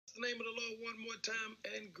the name of the Lord one more time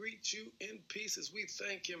and greet you in peace as we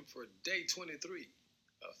thank Him for day 23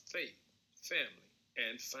 of faith, family,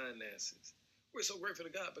 and finances. We're so grateful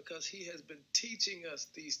to God because He has been teaching us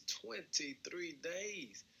these 23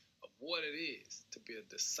 days of what it is to be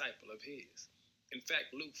a disciple of His. In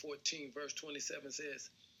fact, Luke 14 verse 27 says,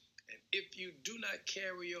 "And if you do not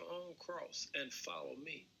carry your own cross and follow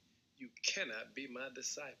me, you cannot be my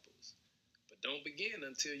disciples. But don't begin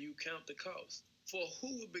until you count the cost. For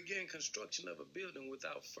who would begin construction of a building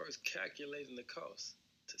without first calculating the cost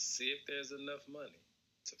to see if there's enough money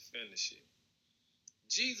to finish it?"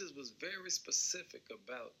 Jesus was very specific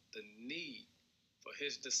about the need for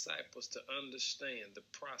His disciples to understand the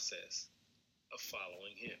process of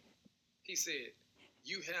following Him. He said,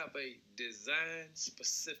 "You have a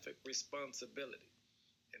design-specific responsibility,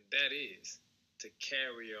 and that is to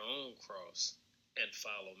carry your own cross and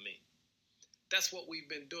follow me." That's what we've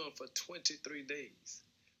been doing for 23 days.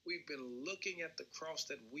 We've been looking at the cross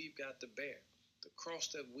that we've got to bear, the cross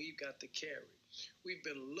that we've got to carry. We've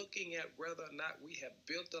been looking at whether or not we have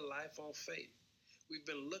built a life on faith. We've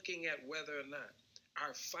been looking at whether or not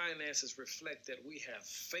our finances reflect that we have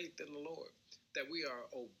faith in the Lord, that we are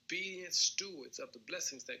obedient stewards of the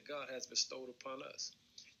blessings that God has bestowed upon us.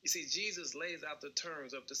 You see, Jesus lays out the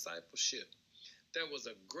terms of discipleship. There was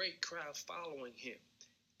a great crowd following Him.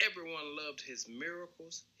 Everyone loved His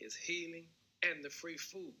miracles, His healing, and the free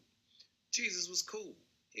food. Jesus was cool.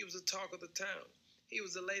 He was the talk of the town. He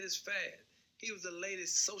was the latest fad. He was the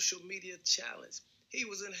latest social media challenge. He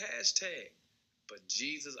was in hashtag. But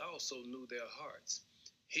Jesus also knew their hearts.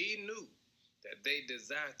 He knew that they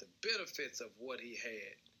desired the benefits of what He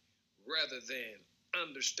had rather than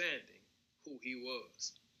understanding who He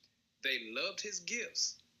was. They loved His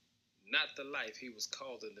gifts, not the life He was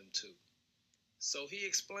calling them to. So He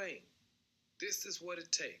explained, "This is what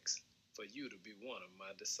it takes for you to be one of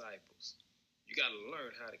my disciples. You got to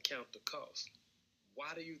learn how to count the cost."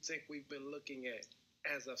 Why do you think we've been looking at,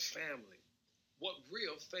 as a family, what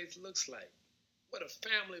real faith looks like? What a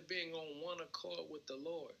family being on one accord with the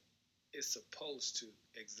Lord is supposed to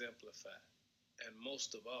exemplify. And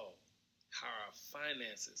most of all, how our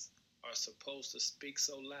finances are supposed to speak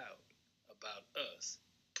so loud about us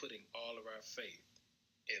putting all of our faith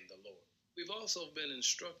in the Lord. We've also been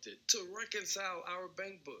instructed to reconcile our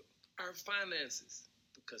bank book, our finances,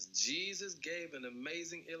 because Jesus gave an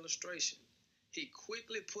amazing illustration. He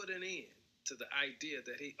quickly put an end to the idea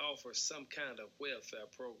that He offers some kind of welfare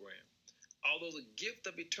program. Although the gift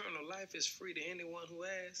of eternal life is free to anyone who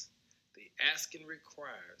asks, the asking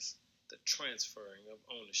requires the transferring of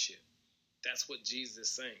ownership. That's what Jesus is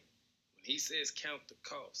saying. When He says count the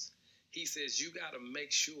cost, He says you got to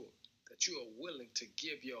make sure that you are willing to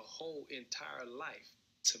give your whole entire life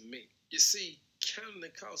to me. You see, counting the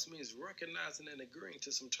cost means recognizing and agreeing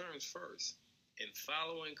to some terms first. In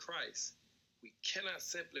following Christ, we cannot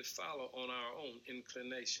simply follow on our own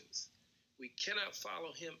inclinations. We cannot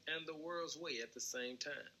follow Him and the world's way at the same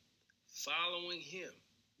time. Following Him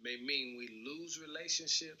may mean we lose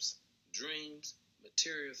relationships, dreams,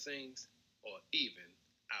 material things, or even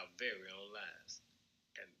our very own lives.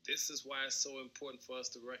 And this is why it's so important for us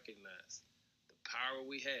to recognize the power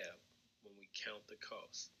we have when we count the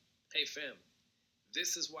cost. Hey family,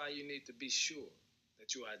 this is why you need to be sure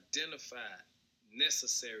that you identify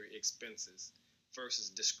necessary expenses versus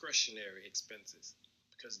discretionary expenses.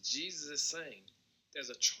 Because Jesus is saying there's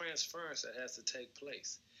a transference that has to take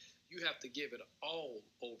place. You have to give it all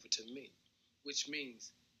over to me, which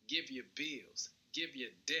means give your bills, give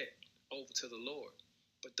your debt over to the Lord.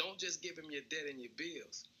 But don't just give Him your debt and your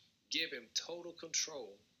bills. Give Him total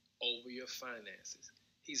control over your finances.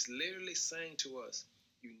 He's literally saying to us,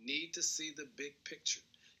 you need to see the big picture.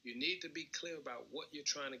 You need to be clear about what you're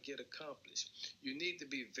trying to get accomplished. You need to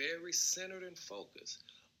be very centered and focused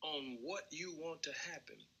on what you want to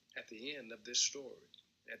happen at the end of this story.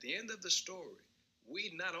 At the end of the story,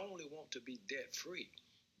 we not only want to be debt-free,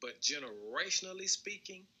 but generationally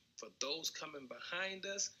speaking, for those coming behind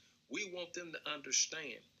us, we want them to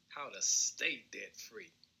understand how to stay debt-free.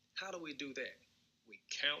 How do we do that? We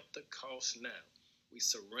count the cost now. We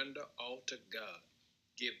surrender all to God.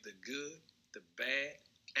 Give the good, the bad,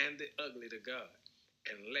 and the ugly to God.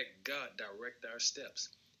 And let God direct our steps.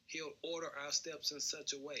 He'll order our steps in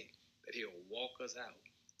such a way that He'll walk us out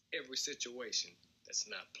every situation that's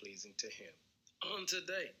not pleasing to Him. On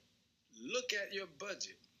today, look at your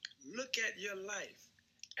budget. Look at your life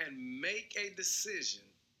and make a decision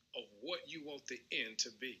of what you want the end to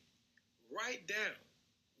be. Write down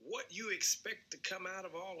what you expect to come out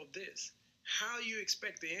of all of this, how you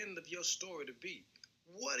expect the end of your story to be.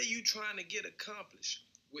 What are you trying to get accomplished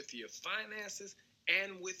with your finances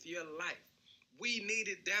and with your life. We need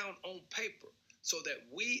it down on paper so that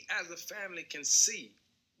we as a family can see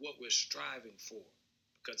what we're striving for,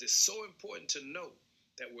 because it's so important to know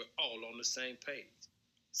that we're all on the same page.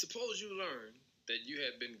 Suppose you learn that you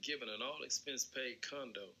had been given an all-expense-paid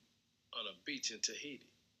condo on a beach in Tahiti,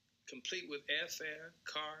 complete with airfare,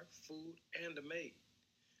 car, food, and a maid.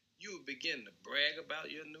 You would begin to brag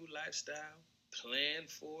about your new lifestyle, plan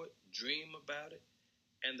for it, dream about it.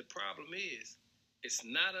 And the problem is, it's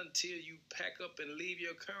not until you pack up and leave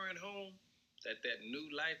your current home that that new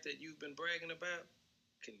life that you've been bragging about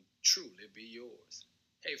can truly be yours.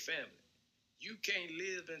 Hey family, you can't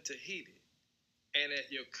live in Tahiti and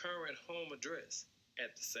at your current home address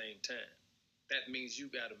at the same time. That means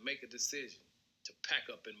you got to make a decision to pack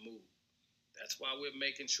up and move. That's why we're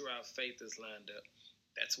making sure our faith is lined up.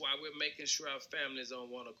 That's why we're making sure our family is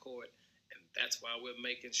on one accord. And that's why we're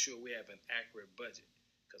making sure we have an accurate budget.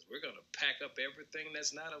 Because we're going to pack up everything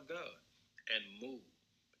that's not of God and move.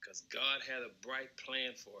 Because God had a bright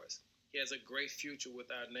plan for us. He has a great future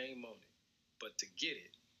with our name on it. But to get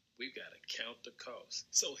it, we've got to count the cost.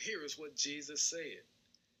 So here is what Jesus said.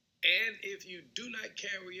 And if you do not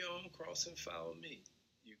carry your own cross and follow me,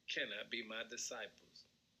 you cannot be my disciples.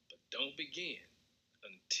 But don't begin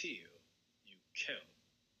until you count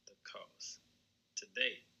the cost.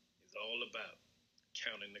 Today is all about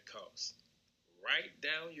counting the cost. Write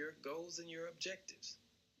down your goals and your objectives,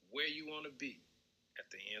 where you want to be at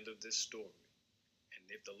the end of this story. And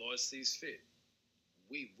if the Lord sees fit,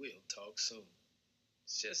 we will talk soon.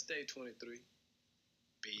 It's just day 23.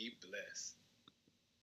 Be blessed.